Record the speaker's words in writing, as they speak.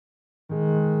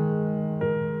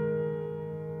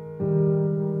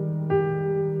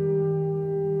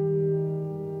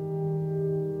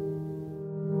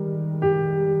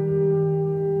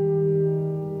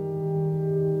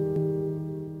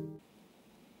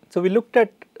So we looked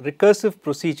at recursive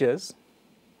procedures,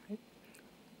 right?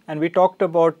 And we talked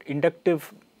about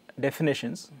inductive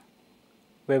definitions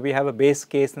where we have a base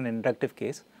case and an inductive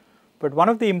case. But one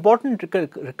of the important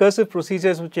recursive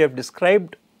procedures which we have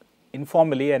described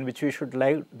informally and which we should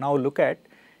now look at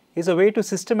is a way to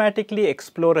systematically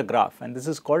explore a graph, and this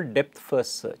is called depth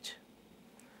first search.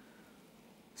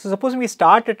 So suppose we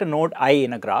start at a node I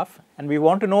in a graph and we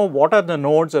want to know what are the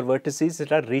nodes or vertices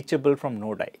that are reachable from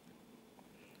node I.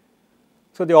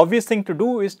 So the obvious thing to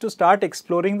do is to start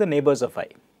exploring the neighbors of I.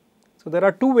 So there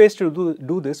are two ways to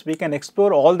do this. We can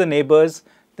explore all the neighbors,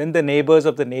 then the neighbors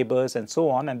of the neighbors and so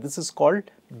on, and this is called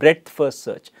breadth first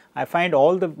search. I find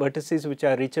all the vertices which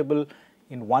are reachable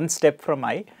in one step from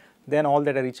I, then all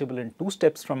that are reachable in 2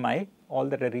 steps from I, all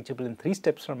that are reachable in 3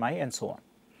 steps from I, and so on.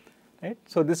 Right?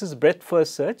 So this is breadth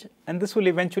first search, and this will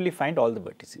eventually find all the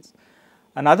vertices.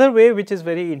 Another way which is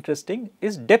very interesting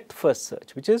is depth first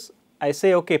search, which is I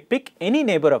say, okay, pick any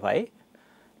neighbor of I,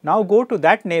 now go to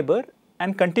that neighbor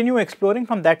and continue exploring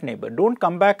from that neighbor. Don't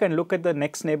come back and look at the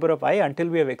next neighbor of I until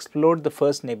we have explored the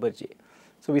first neighbor j.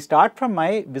 So we start from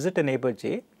I, visit a neighbor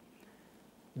j,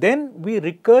 then we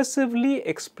recursively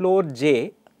explore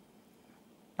j.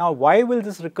 Now why will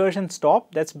this recursion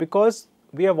stop? That's because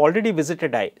we have already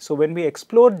visited I. So when we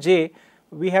explore j,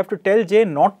 we have to tell j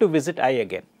not to visit I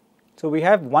again. So we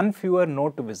have one fewer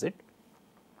node to visit.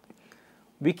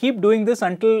 We keep doing this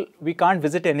until we can't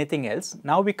visit anything else.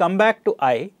 Now we come back to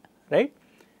I, right,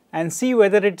 and see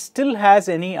whether it still has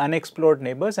any unexplored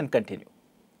neighbors and continue,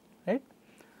 right.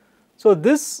 So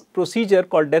this procedure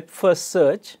called depth first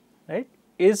search, right,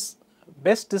 is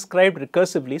best described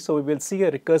recursively. So we will see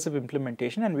a recursive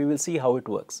implementation and we will see how it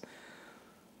works.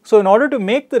 So in order to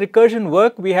make the recursion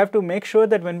work, we have to make sure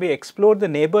that when we explore the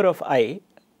neighbor of I,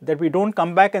 that we don't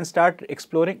come back and start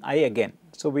exploring I again.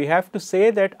 So we have to say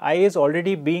that I is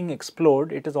already being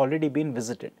explored, it has already been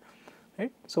visited,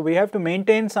 right. So we have to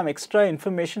maintain some extra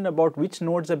information about which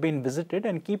nodes have been visited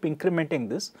and keep incrementing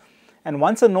this. And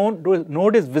once a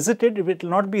node is visited, it will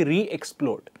not be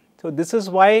re-explored. So this is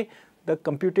why the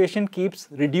computation keeps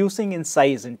reducing in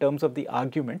size in terms of the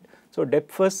argument. So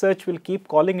depth first search will keep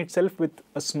calling itself with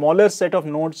a smaller set of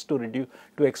nodes to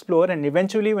explore, and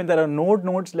eventually when there are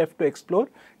nodes left to explore,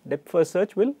 depth first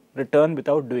search will return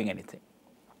without doing anything.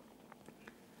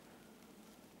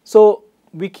 So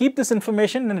we keep this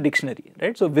information in a dictionary,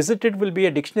 right. So visited will be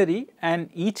a dictionary and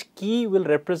each key will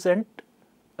represent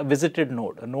a visited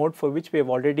node, a node for which we have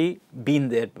already been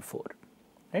there before,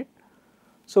 right.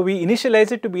 So we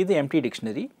initialize it to be the empty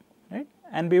dictionary, right,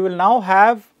 and we will now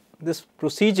have this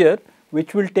procedure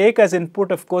which will take as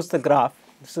input, of course, the graph.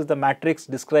 This is the matrix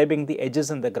describing the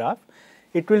edges in the graph.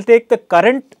 It will take the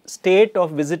current state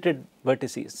of visited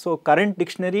vertices. So current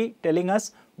dictionary telling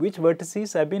us which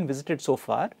vertices have been visited so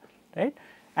far, right,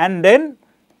 and then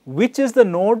which is the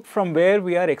node from where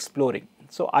we are exploring.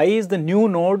 So I is the new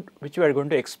node which we are going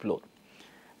to explore.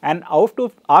 And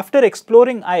after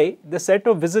exploring I, the set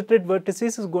of visited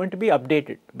vertices is going to be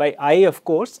updated by I, of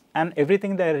course, and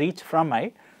everything that I reach from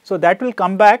I. So that will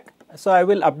come back. So I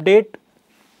will update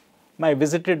my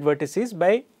visited vertices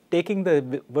by taking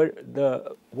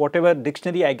the whatever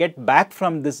dictionary I get back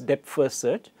from this depth first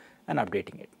search and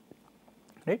updating it,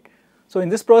 right. So in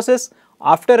this process,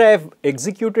 after I have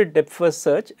executed depth first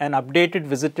search and updated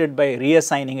visited by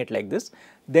reassigning it like this,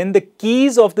 then the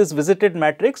keys of this visited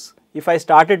matrix, if I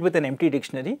started with an empty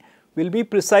dictionary, will be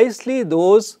precisely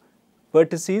those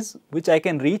vertices which I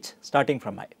can reach starting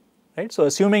from I, right. So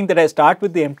assuming that I start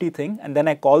with the empty thing and then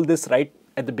I call this right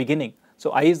at the beginning.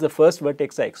 So I is the first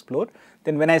vertex I explore.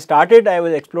 Then when I started, I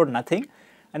will explore nothing,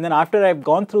 and then after I have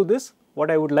gone through this, what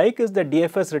I would like is that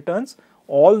DFS returns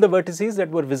all the vertices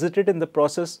that were visited in the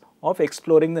process of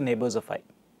exploring the neighbors of I,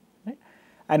 right.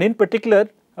 And in particular,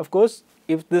 of course,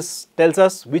 if this tells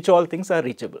us which all things are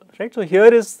reachable, right. So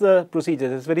here is the procedure.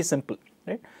 It is very simple,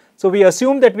 right. So we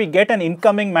assume that we get an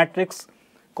incoming matrix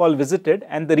called visited,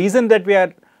 and the reason that we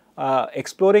are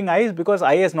exploring I is because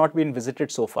I has not been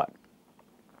visited so far.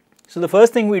 So the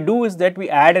first thing we do is that we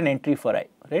add an entry for I,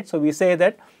 right. So we say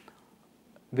that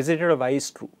visited of I is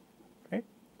true, right.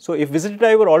 So if visited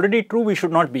I were already true, we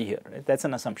should not be here, right. That's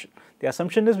an assumption. The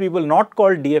assumption is we will not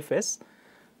call DFS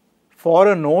for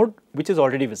a node which is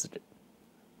already visited.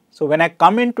 So when I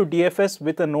come into DFS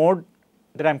with a node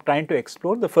that I am trying to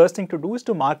explore, the first thing to do is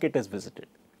to mark it as visited,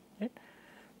 right.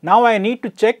 Now I need to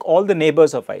check all the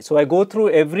neighbors of I. So I go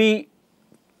through every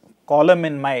column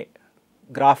in my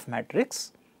graph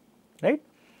matrix, right,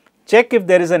 check if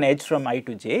there is an edge from I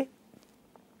to j,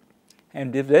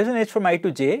 and if there is an edge from I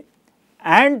to j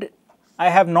and I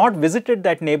have not visited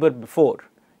that neighbor before,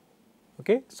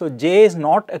 okay. So j is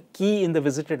not a key in the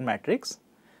visited matrix,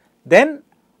 then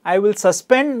I will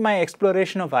suspend my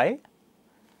exploration of I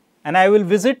and I will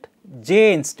visit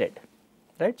j instead,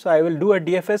 right. So I will do a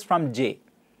DFS from j,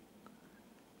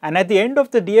 and at the end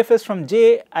of the DFS from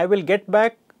j, I will get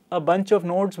back a bunch of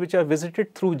nodes which are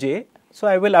visited through j. So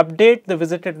I will update the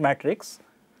visited matrix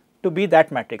to be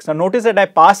that matrix. Now notice that I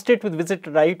passed it with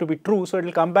visited I to be true, so it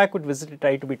will come back with visited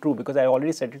I to be true because I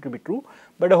already set it to be true,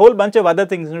 but a whole bunch of other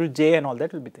things, j and all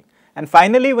that will be thing. And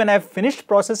finally, when I have finished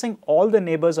processing all the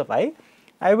neighbors of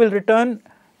I will return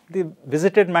the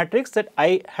visited matrix that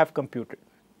I have computed,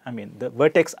 I mean the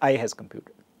vertex I has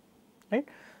computed, right.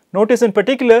 Notice in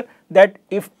particular that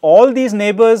if all these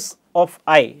neighbors of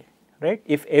I, right,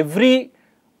 if every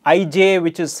ij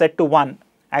which is set to 1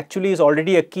 actually is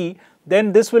already a key,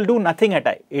 then this will do nothing at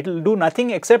I. It will do nothing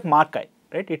except mark I,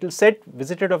 right. It will set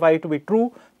visited of I to be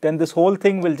true, then this whole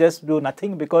thing will just do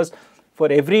nothing, because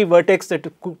for every vertex that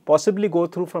could possibly go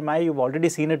through from I, you have already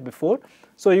seen it before.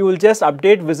 So you will just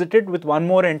update visited with one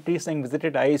more entry saying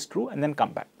visited I is true and then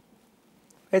come back,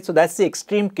 right. So that is the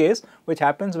extreme case which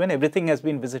happens when everything has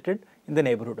been visited in the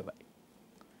neighborhood of I.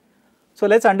 So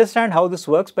let us understand how this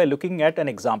works by looking at an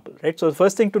example, right. So the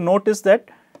first thing to note is that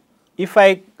if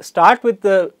I start with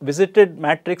the visited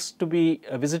matrix to be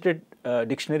a visited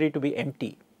dictionary to be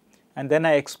empty, and then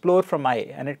I explore from I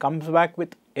and it comes back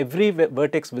with every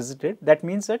vertex visited, that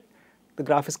means that the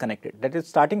graph is connected. That is,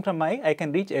 starting from I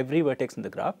can reach every vertex in the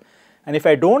graph, and if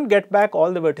I do not get back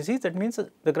all the vertices, that means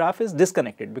the graph is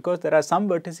disconnected, because there are some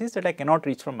vertices that I cannot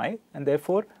reach from I, and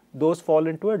therefore those fall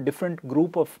into a different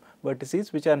group of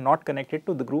vertices which are not connected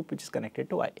to the group which is connected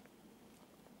to I.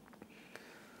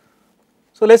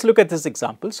 So let us look at this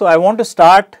example. So I want to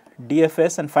start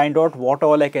DFS and find out what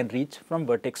all I can reach from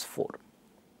vertex 4,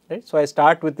 right. So I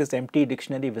start with this empty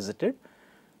dictionary visited,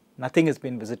 nothing has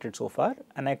been visited so far,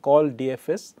 and I call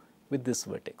DFS with this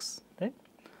vertex, right.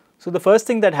 So the first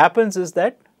thing that happens is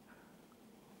that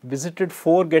visited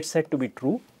 4 gets set to be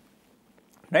true,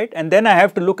 right, and then I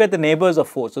have to look at the neighbors of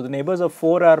 4. So the neighbors of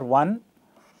 4 are 1,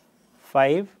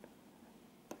 5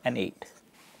 and 8,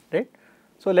 right.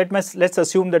 So let's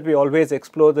assume that we always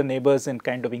explore the neighbors in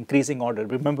kind of increasing order.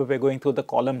 Remember, we are going through the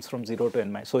columns from 0 to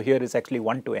n minus. So here is actually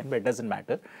 1 to n, but it does not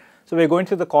matter. So we are going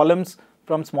through the columns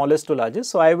from smallest to largest.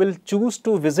 So I will choose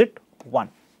to visit 1,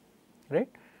 right.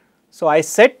 So I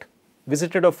set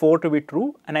visited of 4 to be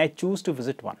true and I choose to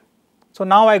visit 1. So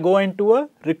now I go into a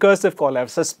recursive call. I have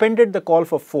suspended the call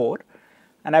for 4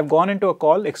 and I have gone into a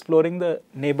call exploring the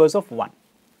neighbors of 1.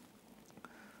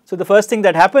 So the first thing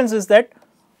that happens is that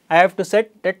I have to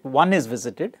set that 1 is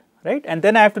visited, right, and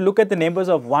then I have to look at the neighbors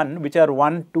of 1 which are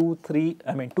 1, 2, 3,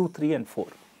 3 and 4.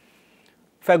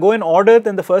 If I go in order,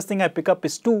 then the first thing I pick up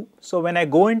is 2. So when I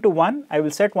go into 1, I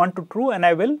will set 1 to true and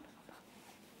I will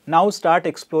now start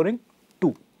exploring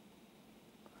 2.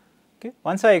 Okay.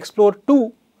 Once I explore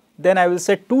 2, then I will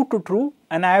set 2 to true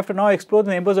and I have to now explore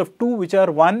the neighbors of 2 which are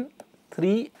 1,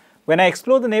 3. When I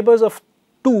explore the neighbors of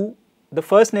 2, the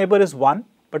first neighbor is 1,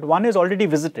 but 1 is already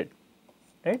visited,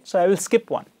 right. So I will skip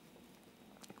 1.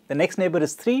 The next neighbor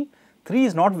is 3, 3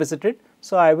 is not visited,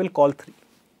 so I will call 3,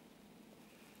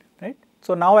 right.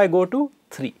 So now I go to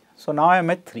 3, so now I am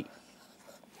at 3.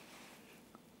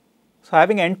 So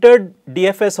having entered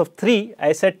DFS of 3,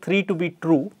 I set 3 to be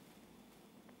true,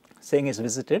 saying is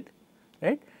visited,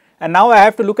 right, and now I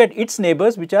have to look at its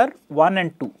neighbors which are 1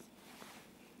 and 2.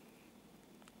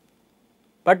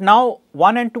 But now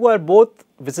 1 and 2 are both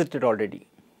visited already.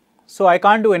 So I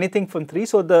can't do anything from 3.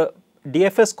 So the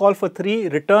DFS call for 3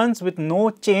 returns with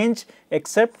no change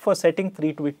except for setting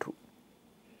 3 to be true,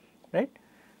 right.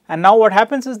 And now what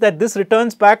happens is that this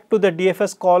returns back to the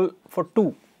DFS call for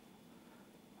 2.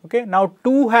 Okay. Now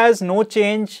 2 has no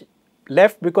change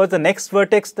left because the next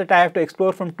vertex that I have to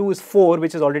explore from 2 is 4,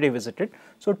 which is already visited.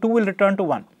 So 2 will return to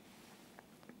 1.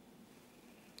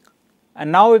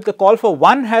 And now if the call for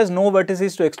 1 has no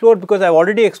vertices to explore, because I have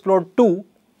already explored 2,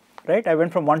 right, I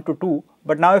went from 1 to 2,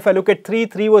 but now if I look at 3,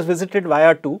 3 was visited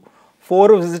via 2,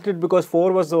 4 was visited because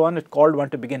 4 was the one it called 1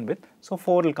 to begin with, so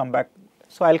 4 will come back.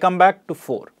 So I will come back to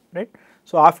 4, right.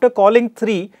 So after calling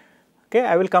 3, okay,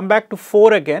 I will come back to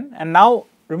 4 again, and now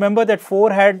remember that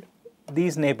 4 had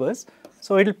these neighbors,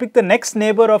 so it will pick the next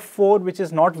neighbor of 4 which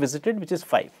is not visited, which is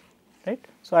 5, right.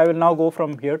 So I will now go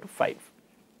from here to 5.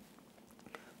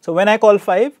 So when I call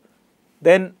 5,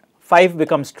 then 5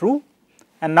 becomes true,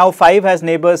 and now 5 has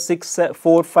neighbors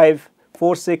 4,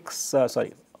 6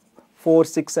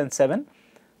 and 7.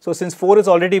 So since 4 is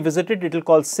already visited, it will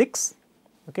call 6,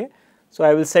 okay. So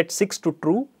I will set 6 to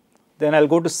true, then I will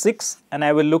go to 6 and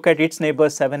I will look at its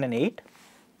neighbors 7 and 8,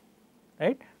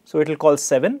 right. So it will call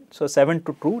 7, so 7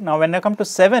 to true. Now when I come to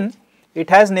 7, it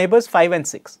has neighbors 5 and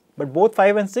 6, but both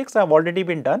 5 and 6 have already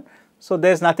been done. So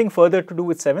there is nothing further to do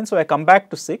with 7, so I come back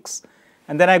to 6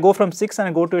 and then I go from 6 and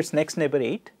I go to its next neighbor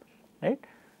 8, right,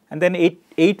 and then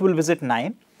 8 will visit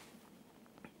 9,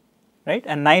 right,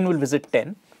 and 9 will visit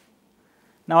 10.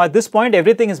 Now at this point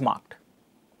everything is marked,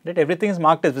 right, everything is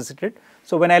marked as visited.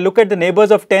 So when I look at the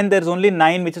neighbors of 10, there is only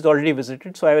 9 which is already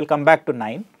visited, so I will come back to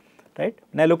 9. Right.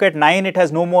 When I look at 9, it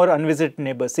has no more unvisited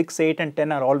neighbors. 6, 8 and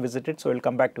 10 are all visited, so it will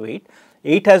come back to 8.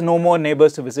 8 has no more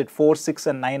neighbors to visit. 4, 6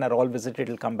 and 9 are all visited,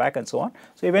 it will come back and so on.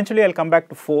 So eventually I will come back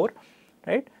to 4,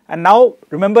 right. And now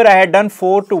remember I had done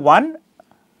 4 to 1,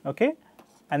 okay,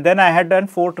 and then I had done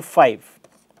 4 to 5.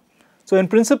 So in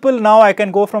principle now I can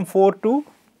go from 4 to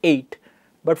 8,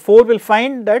 but 4 will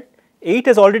find that 8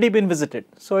 has already been visited.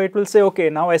 So it will say, okay,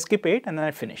 now I skip 8 and then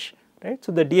I finish, right.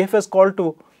 So the DFS call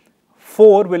to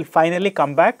 4 will finally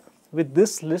come back with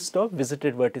this list of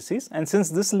visited vertices, and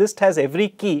since this list has every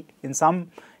key in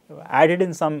some added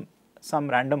in some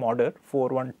random order 4,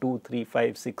 1, 2, 3,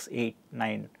 5, 6, 8,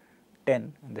 9,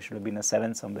 10, and there should have been a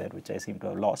 7 somewhere which I seem to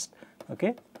have lost.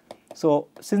 Okay. So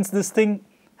since this thing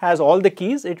has all the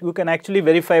keys, you can actually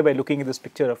verify by looking at this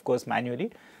picture, of course,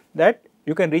 manually, that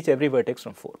you can reach every vertex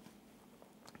from 4,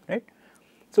 right.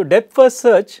 So depth first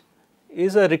search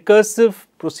is a recursive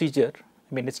procedure.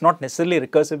 I mean, it is not necessarily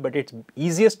recursive, but it is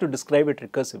easiest to describe it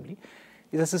recursively.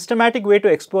 It is a systematic way to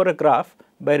explore a graph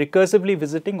by recursively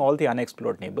visiting all the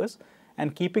unexplored neighbors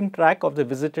and keeping track of the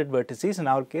visited vertices. In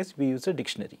our case, we use a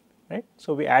dictionary, right.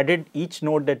 So we added each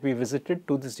node that we visited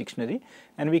to this dictionary,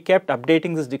 and we kept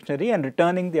updating this dictionary and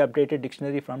returning the updated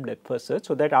dictionary from depth first search,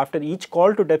 so that after each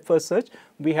call to depth first search,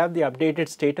 we have the updated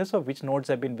status of which nodes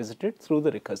have been visited through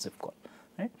the recursive call,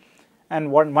 right. And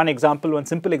one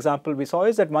simple example we saw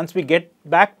is that once we get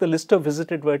back the list of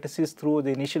visited vertices through the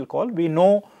initial call, we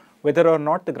know whether or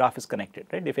not the graph is connected,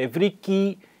 right. If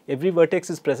every vertex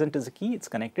is present as a key, it is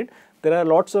connected. There are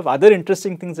lots of other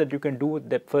interesting things that you can do with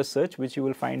depth first search, which you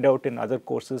will find out in other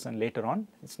courses and later on.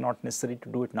 It is not necessary to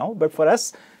do it now, but for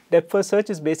us, depth first search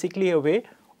is basically a way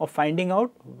of finding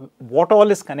out what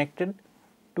all is connected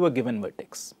to a given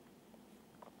vertex.